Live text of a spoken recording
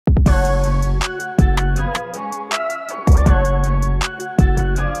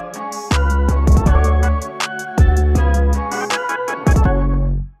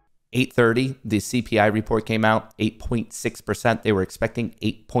8:30, the CPI report came out, 8.6%. They were expecting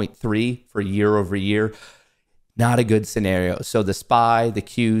 8.3 for year over year. Not a good scenario. So the SPY, the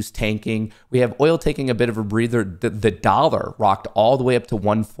Qs tanking. We have oil taking a bit of a breather. The dollar rocked all the way up to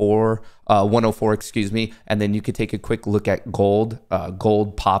 104, excuse me. And then you could take a quick look at gold.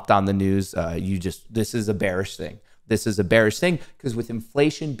 Gold popped on the news. This is a bearish thing. This is a bearish thing because with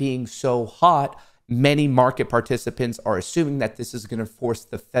inflation being so hot, many market participants are assuming that this is going to force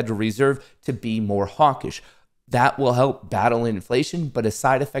the Federal Reserve to be more hawkish. That will help battle inflation, but a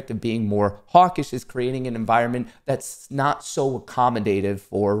side effect of being more hawkish is creating an environment that's not so accommodative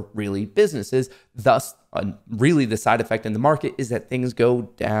for really businesses. Thus, really the side effect in the market is that things go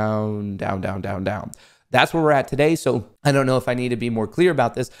down, down, down, down, down. That's where we're at today. So I don't know if I need to be more clear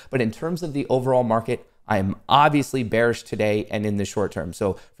about this, but in terms of the overall market, I am obviously bearish today and in the short term.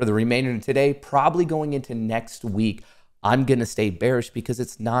 So for the remainder of today, probably going into next week, I'm going to stay bearish because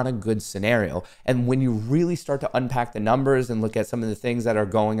it's not a good scenario. And when you really start to unpack the numbers and look at some of the things that are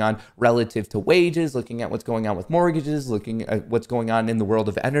going on relative to wages, looking at what's going on with mortgages, looking at what's going on in the world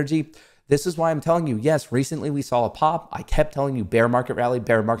of energy, this is why I'm telling you, yes, recently we saw a pop. I kept telling you bear market rally,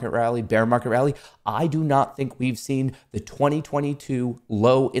 bear market rally, bear market rally. I do not think we've seen the 2022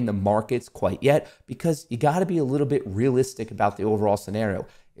 low in the markets quite yet because you got to be a little bit realistic about the overall scenario.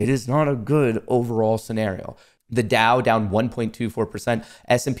 It is not a good overall scenario. The Dow down 1.24%,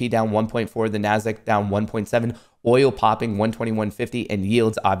 S&P down 1.4%, the Nasdaq down 1.7%, oil popping 121.50, and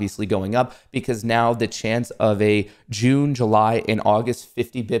yields obviously going up because now the chance of a June, July, and August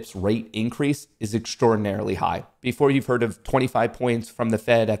 50 bips rate increase is extraordinarily high. Before you've heard of 25 points from the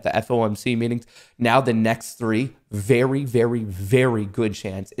Fed at the FOMC meetings, now the next three, very, very, very good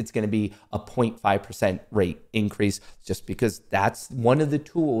chance it's going to be a 0.5% rate increase just because that's one of the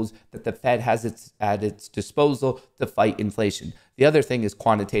tools that the Fed has at its disposal to fight inflation. The other thing is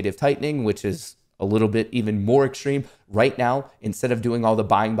quantitative tightening, which is a little bit even more extreme. Right now, instead of doing all the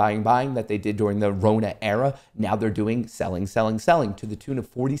buying that they did during the Rona era, now they're doing selling to the tune of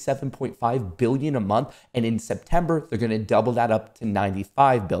 $47.5 billion a month. And in September, they're going to double that up to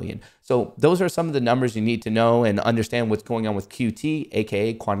 $95 billion. So those are some of the numbers you need to know and understand what's going on with QT,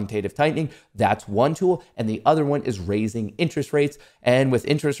 aka quantitative tightening. That's one tool. And the other one is raising interest rates. And with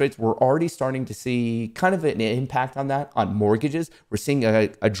interest rates, we're already starting to see kind of an impact on that on mortgages. We're seeing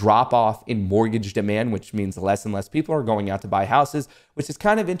a drop off in mortgage demand, which means less and less people are going out to buy houses, which is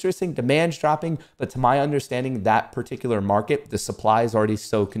kind of interesting. Demand's dropping, but to my understanding, that particular market, the supply is already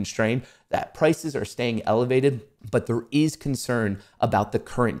so constrained that prices are staying elevated, but there is concern about the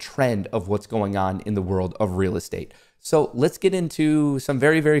current trend of what's going on in the world of real estate. So let's get into some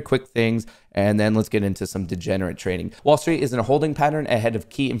very, very quick things, and then let's get into some degenerate trading. Wall Street is in a holding pattern ahead of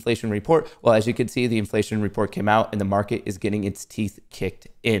key inflation report. Well, as you can see, the inflation report came out and the market is getting its teeth kicked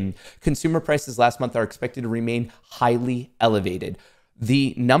in. Consumer prices last month are expected to remain highly elevated.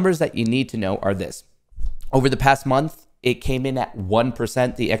 The numbers that you need to know are this. Over the past month, it came in at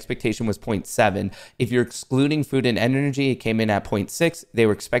 1%. The expectation was 0.7. If you're excluding food and energy, it came in at 0.6. They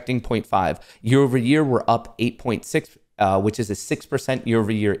were expecting 0.5. Year over year, we're up 8.6, which is a 6% year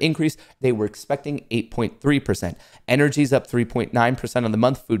over year increase. They were expecting 8.3%. Energy is up 3.9% on the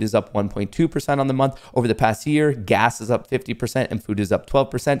month. Food is up 1.2% on the month. Over the past year, gas is up 50% and food is up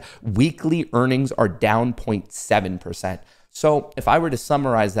 12%. Weekly earnings are down 0.7%. So if I were to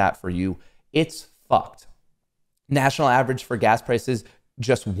summarize that for you, it's fucked. National average for gas prices,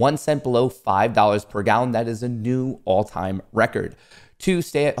 just 1 cent below $5 per gallon. That is a new all-time record. 2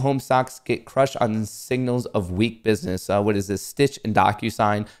 stay-at-home stocks get crushed on signals of weak business. What is this? Stitch and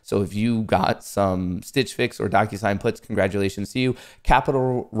DocuSign. So if you got some Stitch Fix or DocuSign puts, congratulations to you.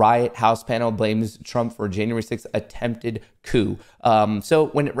 Capitol riot House panel blames Trump for January 6th attempted coup. So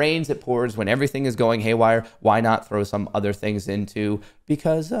when it rains, it pours. When everything is going haywire, why not throw some other things into?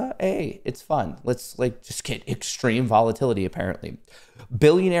 Because, hey, it's fun. Let's just get extreme volatility, apparently.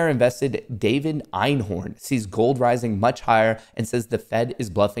 Billionaire invested David Einhorn sees gold rising much higher and says the Fed is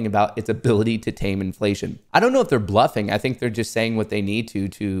bluffing about its ability to tame inflation. I don't know if they're bluffing. I think they're just saying what they need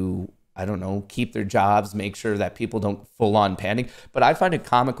to, I don't know, keep their jobs, make sure that people don't full on panic. But I find it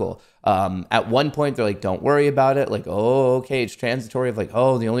comical. At one point, they're like, don't worry about it. Like, oh, okay, it's transitory. Of like,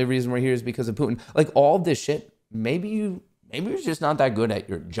 oh, the only reason we're here is because of Putin. Like all of this shit, maybe you're just not that good at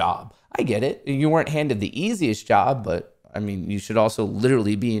your job. I get it. You weren't handed the easiest job, but I mean, you should also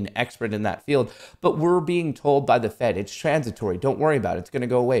literally be an expert in that field. But we're being told by the Fed, it's transitory. Don't worry about it. It's going to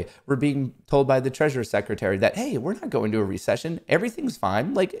go away. We're being told by the Treasury Secretary that, hey, we're not going to a recession. Everything's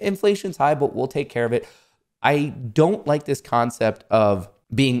fine. Like inflation's high, but we'll take care of it. I don't like this concept of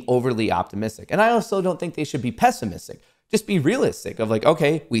being overly optimistic. And I also don't think they should be pessimistic. Just be realistic of like,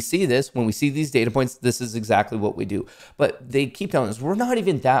 okay, we see this. When we see these data points, this is exactly what we do. But they keep telling us we're not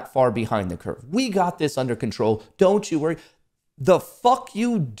even that far behind the curve. We got this under control. Don't you worry. The fuck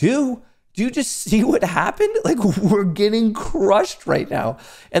you do? Do you just see what happened? Like, we're getting crushed right now.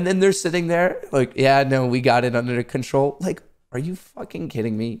 And then they're sitting there like, yeah, no, we got it under control. Like, are you fucking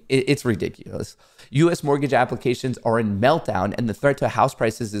kidding me? It's ridiculous. U.S. mortgage applications are in meltdown and the threat to house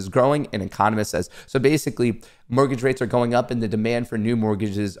prices is growing, an economist says. So basically, mortgage rates are going up and the demand for new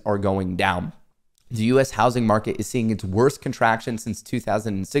mortgages are going down. The U.S. housing market is seeing its worst contraction since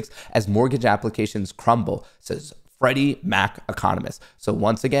 2006 as mortgage applications crumble, says Freddie Mac economist. So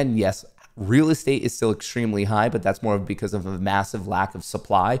once again, yes, real estate is still extremely high, but that's more because of a massive lack of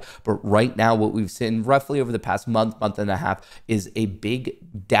supply. But right now, what we've seen roughly over the past month and a half is a big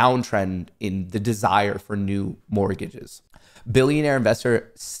downtrend in the desire for new mortgages. Billionaire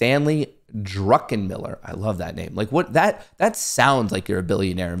investor Stanley Druckenmiller. I love that name. Like what that sounds like you're a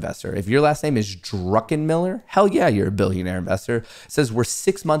billionaire investor. If your last name is Druckenmiller, hell yeah, you're a billionaire investor. Says we're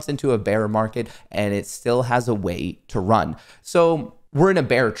 6 months into a bear market and it still has a way to run. So we're in a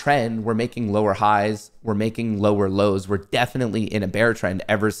bear trend. We're making lower highs. We're making lower lows. We're definitely in a bear trend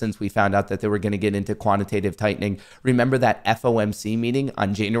ever since we found out that they were going to get into quantitative tightening. Remember that FOMC meeting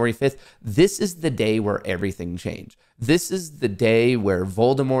on January 5th? This is the day where everything changed. This is the day where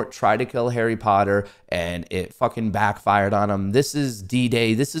Voldemort tried to kill Harry Potter and it fucking backfired on him. This is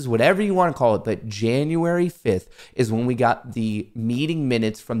D-Day. This is whatever you want to call it. But January 5th is when we got the meeting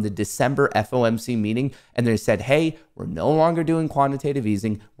minutes from the December FOMC meeting. And they said, hey, we're no longer doing quantitative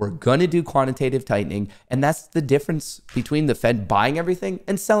easing. We're going to do quantitative tightening. And that's the difference between the Fed buying everything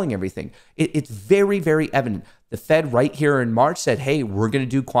and selling everything. It's very, very evident. The Fed right here in March said, hey, we're going to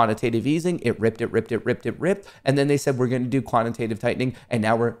do quantitative easing. It ripped. And then they said, we're going to do quantitative tightening. And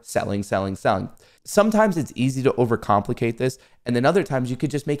now we're selling. Sometimes it's easy to overcomplicate this. And then other times you could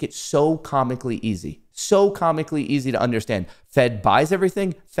just make it so comically easy to understand. Fed buys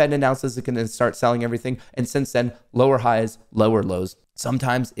everything. Fed announces it's going to start selling everything. And since then, lower highs, lower lows.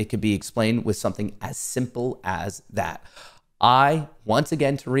 Sometimes it could be explained with something as simple as that. I, once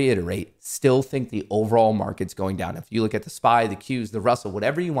again, to reiterate, still think the overall market's going down. If you look at the SPY, the Qs, the Russell,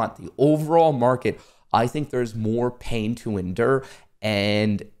 whatever you want, the overall market, I think there's more pain to endure.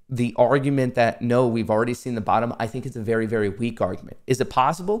 And the argument that, no, we've already seen the bottom, I think it's a very, very weak argument. Is it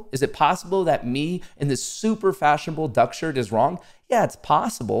possible? Is it possible that me in this super fashionable duck shirt is wrong? Yeah, it's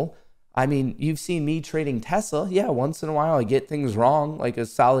possible. I mean, you've seen me trading Tesla. Yeah, once in a while I get things wrong, like a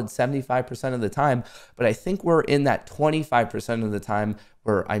solid 75% of the time. But I think we're in that 25% of the time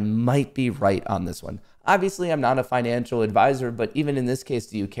where I might be right on this one. Obviously, I'm not a financial advisor, but even in this case,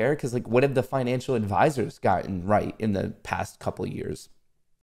 do you care? Because like, what have the financial advisors gotten right in the past couple of years?